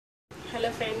Hello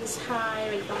friends, hi,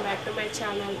 welcome back to my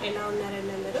channel. ఎలా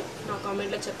ఉన్నారండి అందరూ? నా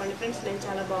కామెంట్లో చెప్పండి ఫ్రెండ్స్. నేను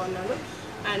చాలా బాగున్నాను.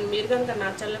 అండ్ మీరు కనుక నా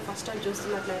ఛానల్ ఫస్ట్ టైం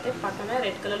చూస్తున్నట్లయితే పక్కన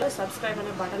రెడ్ కలర్లో సబ్స్క్రైబ్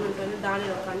అనే బటన్ ఉంటుంది, దాన్ని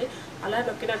నొక్కండి. అలా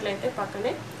నొక్కినట్లయితే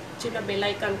పక్కనే చిన్న బెల్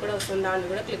ఐకాన్ కూడా వస్తుంది, దాన్ని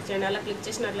కూడా క్లిక్ చేయండి. అలా క్లిక్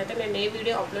చేసినట్లయితే నేను ఏ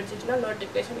వీడియో అప్లోడ్ చేసినా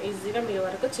నోటిఫికేషన్ ఈజీగా మీ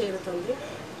వరకు చేరుతుంది.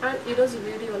 అండ్ ఈరోజు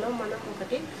వీడియోలో మనం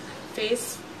ఒకటి ఫేస్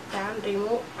ట్యాన్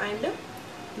రిమూవ్ అండ్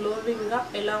గ్లోవింగ్గా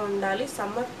ఎలా ఉండాలి,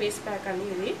 సమ్మర్ ఫేస్ ప్యాక్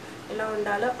అనేది ఎలా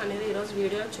ఉండాలో అనేది ఈరోజు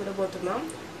వీడియో చూడబోతున్నాం.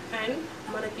 అండ్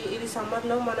మనకి ఇది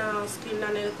సమ్మర్లో మన స్కిన్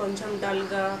అనేది కొంచెం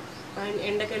డల్గా అండ్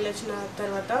ఎండకి వెళ్ళొచ్చిన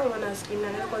తర్వాత మన స్కిన్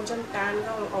అనేది కొంచెం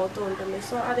ట్యాన్గా అవుతూ ఉంటుంది.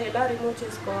 సో అది ఎలా రిమూవ్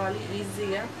చేసుకోవాలి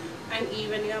ఈజీగా అండ్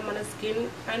ఈవెన్గా మన స్కిన్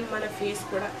అండ్ మన ఫేస్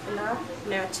కూడా ఎలా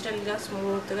న్యాచురల్గా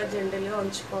స్మూత్గా జెంటల్గా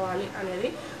ఉంచుకోవాలి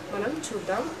అనేది మనం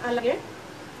చూద్దాం. అలాగే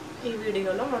ఈ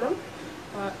వీడియోలో మనం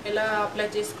ఎలా అప్లై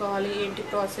చేసుకోవాలి, ఏంటి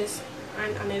ప్రాసెస్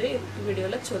అండ్ అనేది ఈ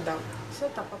వీడియోలో చూద్దాం. సో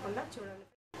తప్పకుండా చూడండి.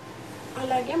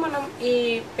 అలాగే మనం ఈ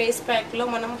ఫేస్ ప్యాక్లో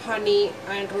మనం honey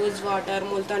and rose water,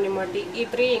 Multani మట్టి, ఈ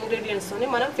 3 ఇంగ్రీడియంట్స్తోని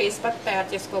మనం ఫేస్ ప్యాక్ తయారు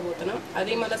చేసుకోబోతున్నాం.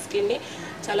 అది మన స్కిన్ని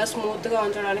చాలా స్మూత్గా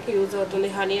ఉంచడానికి యూజ్ అవుతుంది.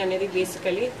 హనీ అనేది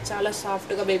బేసికలీ చాలా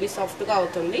సాఫ్ట్గా, బేబీ సాఫ్ట్గా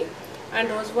అవుతుంది.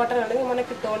 అండ్ రోజ్ వాటర్ అనేది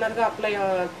మనకి టోనర్గా అప్లై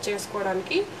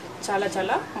చేసుకోవడానికి చాలా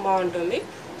చాలా బాగుంటుంది.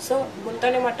 సో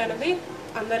ముల్తాని మట్టి అనేది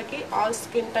అందరికీ ఆల్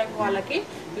స్కిన్ టైప్ వాళ్ళకి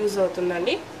యూజ్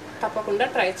అవుతుందండి. తప్పకుండా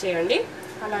ట్రై చేయండి.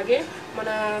 అలాగే మన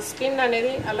స్కిన్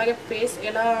అనేది, అలాగే ఫేస్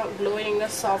ఎలా గ్లోయింగ్గా,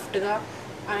 సాఫ్ట్గా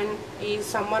అండ్ ఈ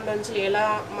సమ్మర్ నుంచి ఎలా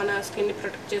మన స్కిన్ని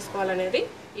ప్రొటెక్ట్ చేసుకోవాలనేది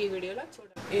ఈ వీడియోలో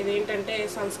చూడండి. ఇదేంటంటే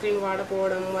సన్ స్క్రీన్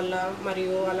వాడకపోవడం వల్ల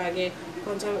మరియు అలాగే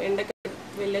కొంచెం ఎండకి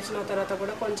వెళ్ళొచ్చిన తర్వాత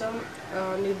కూడా కొంచెం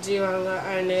నిర్జీవంగా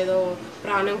అండ్ ఏదో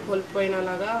ప్రాణం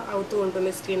కోల్పోయినలాగా అవుతూ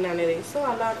ఉంటుంది స్కిన్ అనేది. సో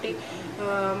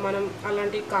మనం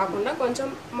అలాంటివి కాకుండా కొంచెం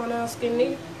మన స్కిన్ని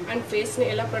అండ్ ఫేస్ని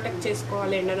ఎలా ప్రొటెక్ట్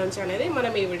చేసుకోవాలి ఎండ నుంచి అనేది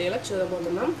మనం ఈ వీడియోలో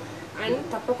చూడబోతున్నాం. అండ్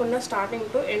తప్పకుండా స్టార్టింగ్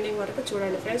టు ఎండింగ్ వరకు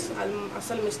చూడండి ఫ్రెండ్స్,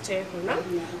 అసలు మిస్ చేయకుండా,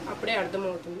 అప్పుడే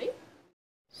అర్థమవుతుంది.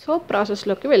 సో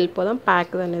ప్రాసెస్లోకి వెళ్ళిపోదాం.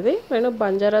 ప్యాక్ అనేది నేను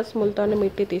బంజారాస్ ముల్తాని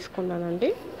మిట్టి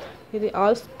తీసుకున్నానండి. ఇది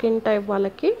ఆల్ స్కిన్ టైప్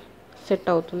వాళ్ళకి సెట్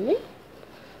అవుతుంది.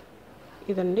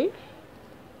 ఇదండి.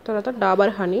 తర్వాత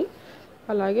డాబర్ హనీ,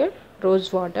 అలాగే రోజ్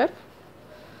వాటర్.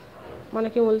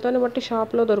 మనకి ముల్తాని బట్టి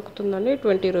షాప్లో దొరుకుతుందండి,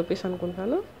 20 రూపీస్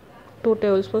అనుకుంటాను. 2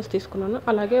 టేబుల్ స్పూన్స్ తీసుకున్నాను.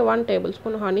 అలాగే 1 టేబుల్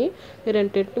స్పూన్ హనీ. ఈ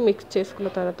రెండింటిని మిక్స్ చేసుకున్న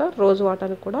తర్వాత రోజ్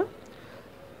వాటర్ని కూడా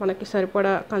మనకి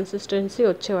సరిపడా కన్సిస్టెన్సీ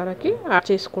వచ్చే వరకు యాడ్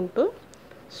చేసుకుంటూ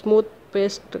స్మూత్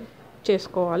పేస్ట్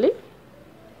చేసుకోవాలి.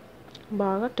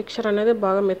 బాగా టెక్స్చర్ అనేది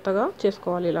బాగా మెత్తగా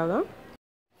చేసుకోవాలి ఇలాగా.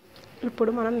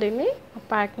 ఇప్పుడు మనం దీన్ని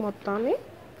ప్యాక్ మొత్తాన్ని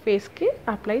ఫేస్కి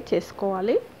అప్లై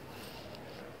చేసుకోవాలి.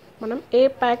 మనం ఏ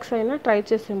ప్యాక్స్ అయినా ట్రై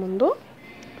చేసే ముందు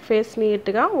ఫేస్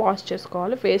నీట్గా వాష్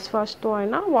చేసుకోవాలి. ఫేస్ వాష్తో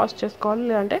అయినా వాష్ చేసుకోవాలి,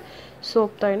 లేదంటే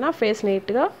సోప్తో అయినా ఫేస్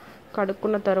నీట్గా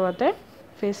కడుక్కున్న తర్వాతే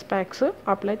ఫేస్ ప్యాక్స్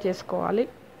అప్లై చేసుకోవాలి.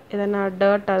 ఏదైనా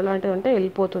డర్ట్ అలాంటిది ఉంటే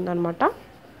వెళ్ళిపోతుంది అనమాట.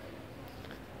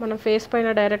 మనం ఫేస్ పైన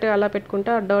డైరెక్ట్గా అలా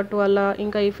పెట్టుకుంటే ఆ డర్ట్ వల్ల,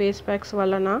 ఇంకా ఈ ఫేస్ ప్యాక్స్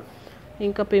వలన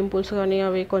ఇంకా పింపుల్స్ కానీ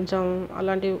అవి కొంచెం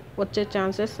అలాంటివి వచ్చే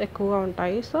ఛాన్సెస్ ఎక్కువగా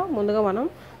ఉంటాయి. సో ముందుగా మనం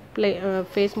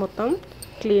ఫేస్ మొత్తం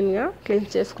క్లీన్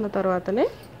చేసుకున్న తర్వాతనే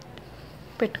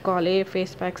పెట్టుకోవాలి ఏ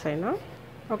ఫేస్ ప్యాక్స్ అయినా.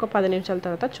 ఒక 10 నిమిషాల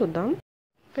తర్వాత చూద్దాం.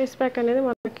 ఫేస్ ప్యాక్ అనేది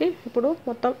మనకి ఇప్పుడు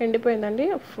మొత్తం ఎండిపోయిందండి.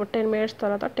 10 మినిట్స్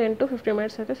తర్వాత, 10 to 15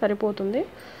 మినిట్స్ అయితే సరిపోతుంది.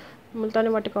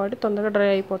 ముల్తాని మట్టి కాబట్టి తొందరగా డ్రై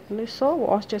అయిపోతుంది. సో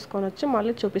వాష్ చేసుకొని వచ్చి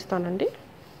మళ్ళీ చూపిస్తానండి.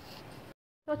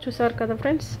 సో చూసారు కదా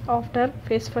ఫ్రెండ్స్, ఆఫ్టర్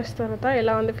ఫేస్ వాష్ తర్వాత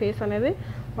ఎలా ఉంది ఫేస్ అనేది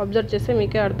అబ్జర్వ్ చేస్తే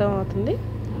మీకే అర్థం అవుతుంది.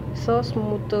 సో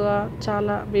స్మూత్గా,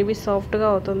 చాలా బేబీ సాఫ్ట్గా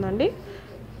అవుతుందండి.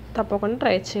 తప్పకుండా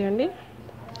ట్రై చేయండి.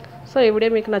 సో ఈ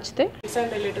వీడియో మీకు నచ్చితే ఫ్రెండ్స్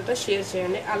అండ్ రిలేటివ్తో షేర్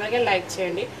చేయండి, అలాగే లైక్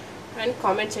చేయండి అండ్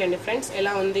కామెంట్ చేయండి ఫ్రెండ్స్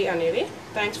ఎలా ఉంది అనేది.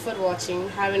 Thanks for watching.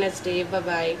 Have a nice day.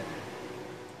 Bye.